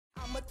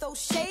throw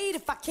shade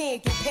if I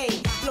can't get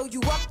paid. Blow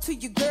you up to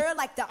your girl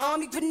like the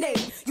army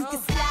grenade. You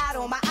can slide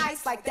on my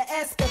ice like the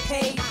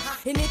escapade.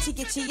 And then she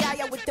get your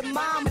yaya with the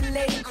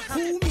marmalade.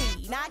 Who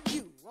me, not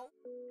you.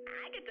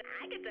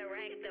 I get the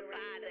rank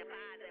deposit.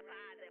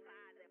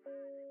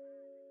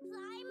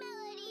 Fly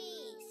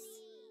melodies.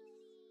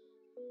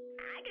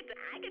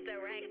 I get the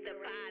rank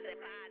deposit.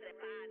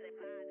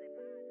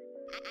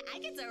 I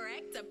get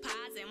direct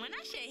deposit. When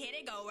I shit hit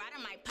it, go right in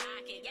my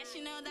pocket. Yes,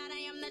 you know that I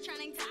am the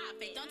trending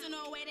topic. Don't do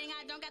no waiting,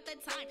 I don't got the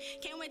time.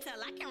 Can't wait till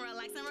I can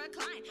relax and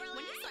recline.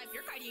 When you swipe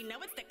your card, you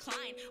know it's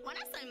decline. When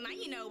I swipe mine,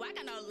 you know I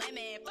got no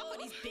limit. Fuck all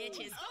these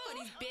bitches, fuck all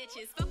these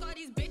bitches. Fuck all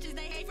these bitches,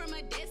 they hate from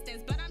a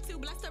distance. But I'm too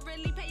blessed to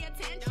really pay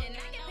attention.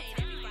 I get paid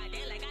every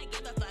Friday like I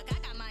give a fuck. I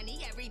got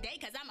money every day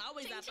cause I'm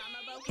always up. I'm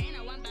a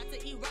volcano, I'm about to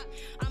erupt.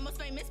 Almost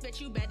famous, bitch,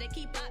 you better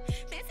keep up.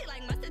 Fancy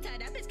like mustard, tell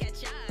that bitch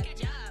catch up.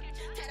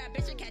 Tell that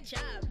bitch to catch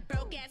up.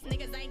 Broke ass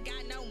niggas ain't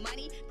got no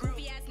money.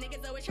 Groovy ass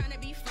niggas always tryna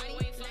be funny.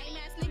 Lame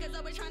ass niggas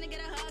always tryna get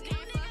a hug.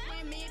 Can't fuck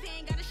with me if he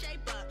ain't got a shape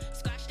up.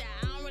 Squash that,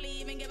 I don't really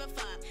even give a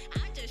fuck.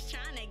 I'm just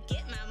tryna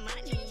get my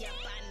money up.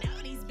 I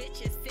know these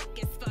bitches sick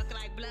as fuck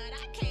like blood.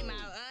 I came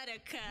out of the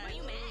cut. Why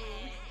you mad?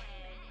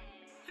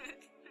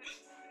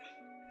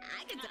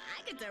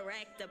 I get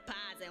direct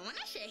deposit. When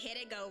I shit hit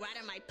it, go right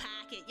in my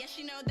pocket. Yes,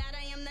 you know that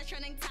I am the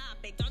trending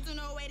topic. Don't do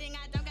no waiting,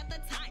 I don't got the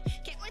time.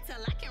 Can't wait till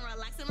I can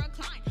relax and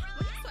recline.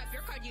 When you swipe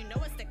your card, you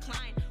know it's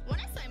decline. When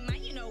I swipe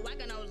mine, you know I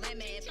got no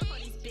limit. Fuck all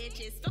these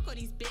bitches, fuck all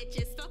these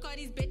bitches, fuck all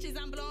these bitches,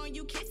 I'm blowing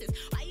you kisses.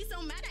 Why you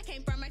so mad? I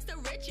came from extra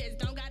riches.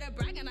 Don't gotta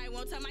brag and I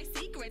won't tell my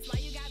secrets. Why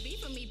you got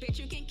beef with me, bitch?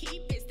 You can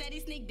keep it. Steady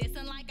sneak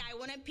dissing like I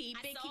wanna peep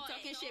it. Keep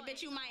talking shit,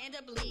 bitch, you might end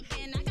up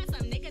leaking. I got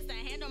some niggas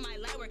that handle my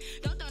lower.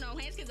 Don't throw no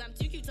hands cause I'm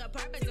too cute to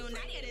purpose. Do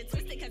not get it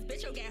twisted cause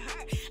bitch you'll get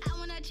hurt. I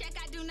wanna check,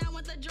 I do not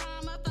want the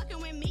drama. Fucking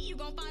with me, you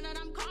gon' find out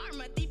I'm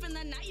karma. Thief in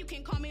the night, you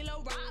can call me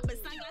low robber.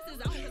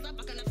 Sunglasses on cause I'm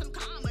fucking up some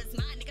commas.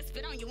 My niggas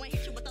spit on you and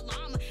hit you with the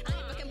llama. I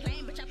ain't fucking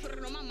playing, bitch, I put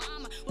it on my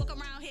mama. Walk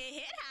around here,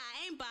 hit high,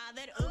 I ain't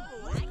bothered.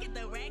 Ooh, I get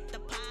the direct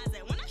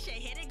deposit. When I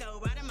shit hit it, go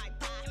right in my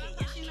pocket.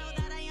 Yes, you know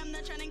that I am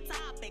the trending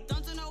topic.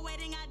 Don't do no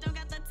waiting, I don't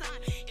got the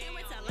time. Can't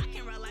wait till I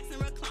can relax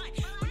and recline.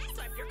 When you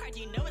swipe your card,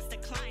 you know it's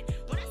decline.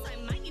 When I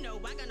swipe mine, you know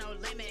I got no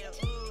limit.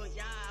 Ooh,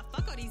 yeah,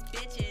 fuck all these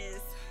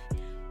bitches.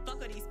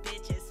 Fuck all these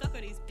bitches, fuck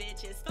all these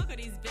bitches, fuck all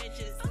these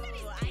bitches.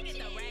 Ooh, I get the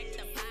direct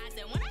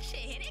deposit. When I shit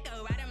hit it,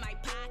 go right in my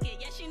pocket.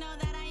 Yes, you know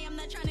that I am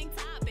the trending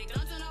topic.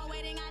 Don't do no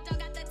waiting, I don't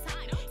got the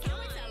time. Can't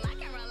wait till I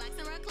can relax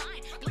and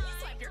recline. When you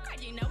swipe your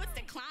card, you know it's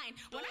decline.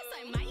 When I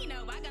swipe mine, you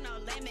know I got no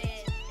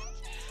limit.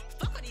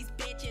 Fuck all these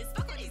bitches,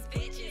 fuck all these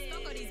bitches,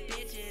 fuck all these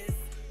bitches.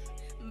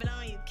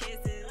 Blowing you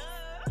kisses.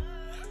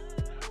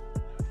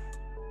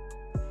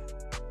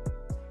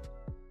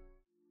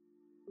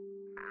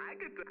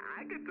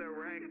 I get the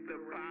rank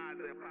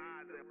deposit.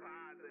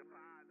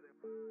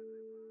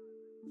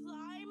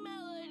 Fly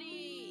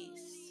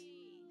melodies.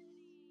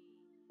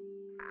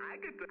 I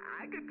get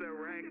the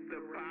rank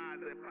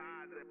deposit.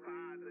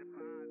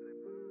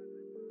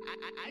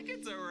 I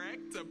get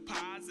direct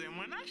deposit.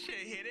 When I shit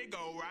hit it,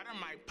 go right in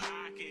my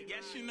pocket.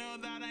 Yes, you know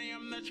that I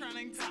am the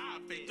trending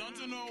topic. Don't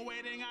do no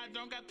waiting, I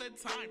don't got the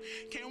time.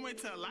 Can't wait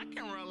till I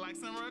can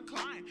relax and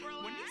recline.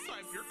 When you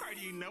swipe your card,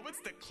 you know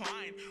it's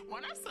decline.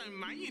 When I swipe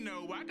mine, you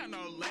know I got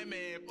no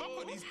limit. Fuck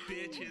all these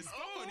bitches,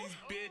 fuck all these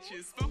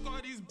bitches, fuck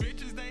all these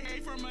bitches, they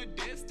hate from a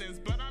distance.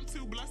 But I'm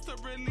too blessed to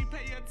really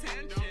pay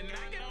attention.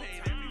 I get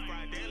paid every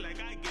Friday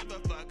like I give a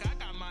fuck. I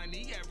got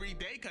money every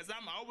day cause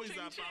I'm always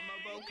up. I'm a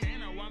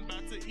volcano, I'm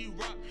about to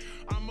erupt.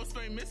 Almost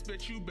famous,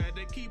 bitch, you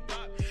better keep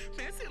up.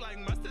 Fancy like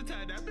mustard,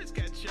 tell that bitch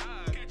catch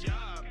up.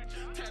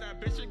 Tell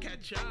that bitch to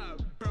catch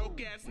up.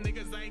 Broke ass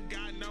niggas ain't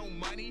got no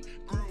money.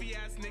 Groovy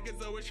ass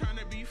niggas always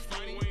tryna be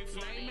funny.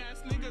 Lame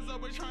ass niggas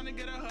always tryna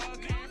get a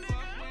hug. Can't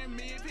fuck with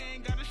me if he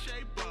ain't got a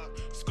shape up.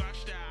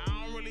 Squash that,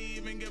 I don't really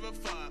even give a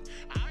fuck.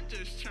 I'm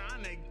just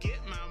tryna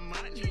get my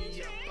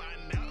money up. I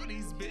know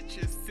these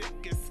bitches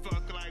sick as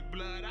fuck like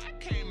blood. I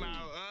came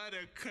out of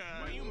the cut.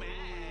 Why you mad?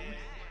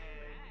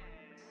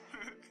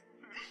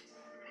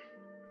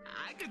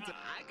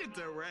 I get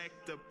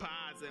direct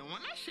deposit.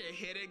 When I shit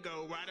hit it,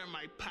 go right in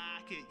my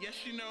pocket.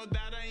 Yes, you know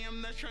that I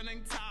am the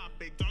trending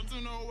topic. Don't do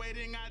no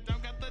waiting, I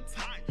don't got the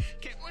time.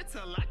 Can't wait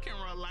till I can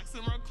relax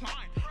and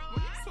recline.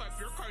 When you swipe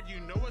your card, you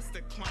know it's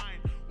decline.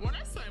 When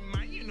I swipe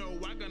mine, you know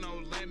I got no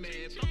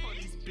limit. Fuck all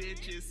these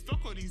bitches,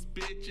 fuck all these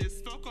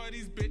bitches, fuck all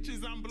these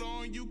bitches, I'm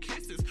blowing you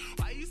kisses.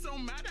 Why you so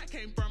mad? I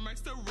came from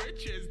extra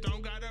riches.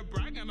 Don't gotta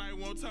brag and I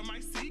won't tell my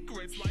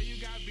secrets. Why you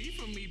got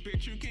beef with me,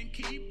 bitch? You can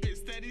keep it.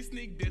 Steady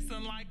sneak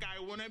dissing like I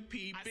wanna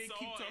peep it.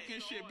 Keep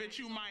talking shit, bitch,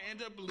 you might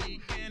end up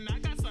leaking. I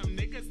got some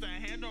niggas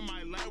that handle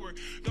my lower.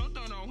 Don't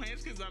throw no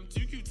hands cause I'm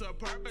too cute to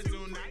purpose.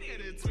 Do not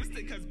get it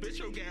twisted cause bitch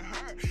you'll get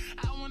hurt.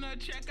 I wanna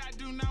check, I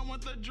do not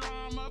want the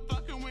drama.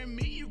 Fucking with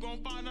me, you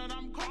gon' find out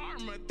I'm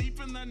karma. Thief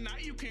in the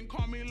night, you can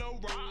call me low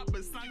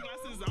robber.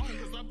 Sunglasses on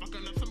cause I'm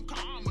fucking up some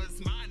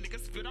commas. My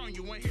niggas spit on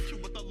you and hit you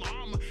with the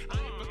llama. I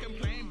ain't fucking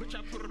playing, bitch,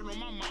 I put it on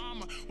my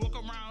mama. Walk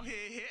around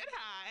here, hit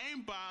high,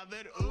 ain't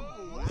bothered.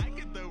 Ooh, I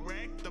get the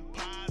direct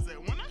deposit.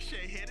 When I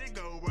shit hit it,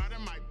 go right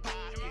in my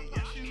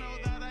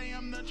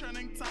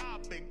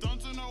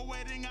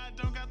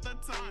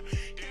time.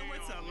 Can't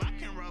wait till I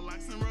can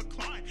relax and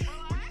recline.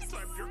 When you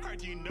swipe your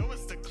card, you know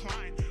it's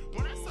decline.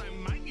 When I swipe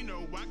mine, you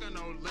know I got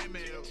no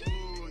limit.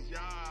 Ooh,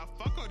 yeah,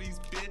 fuck all these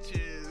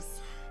bitches.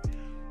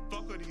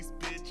 Fuck all these